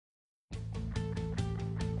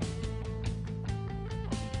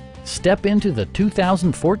Step into the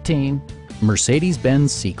 2014 Mercedes-Benz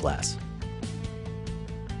C-Class.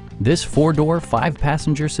 This four-door,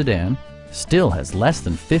 five-passenger sedan still has less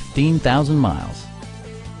than 15,000 miles.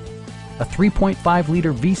 A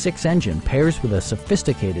 3.5-liter V6 engine pairs with a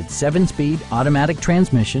sophisticated 7-speed automatic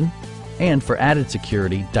transmission, and for added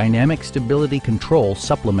security, dynamic stability control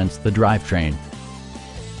supplements the drivetrain.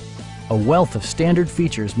 A wealth of standard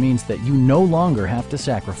features means that you no longer have to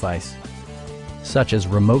sacrifice, such as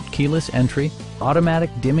remote keyless entry, automatic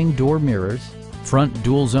dimming door mirrors, front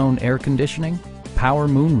dual-zone air conditioning, power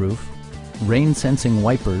moonroof, rain-sensing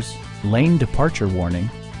wipers, lane departure warning,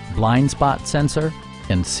 blind spot sensor,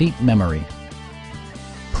 and seat memory.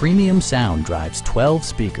 Premium sound drives 12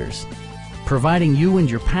 speakers, providing you and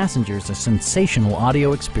your passengers a sensational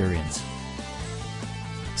audio experience.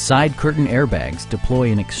 Side curtain airbags deploy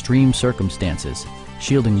in extreme circumstances,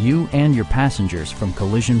 shielding you and your passengers from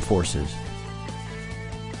collision forces.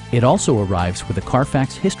 It also arrives with a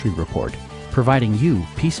Carfax history report, providing you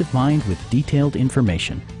peace of mind with detailed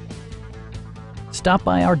information. Stop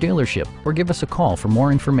by our dealership or give us a call for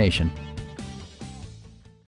more information.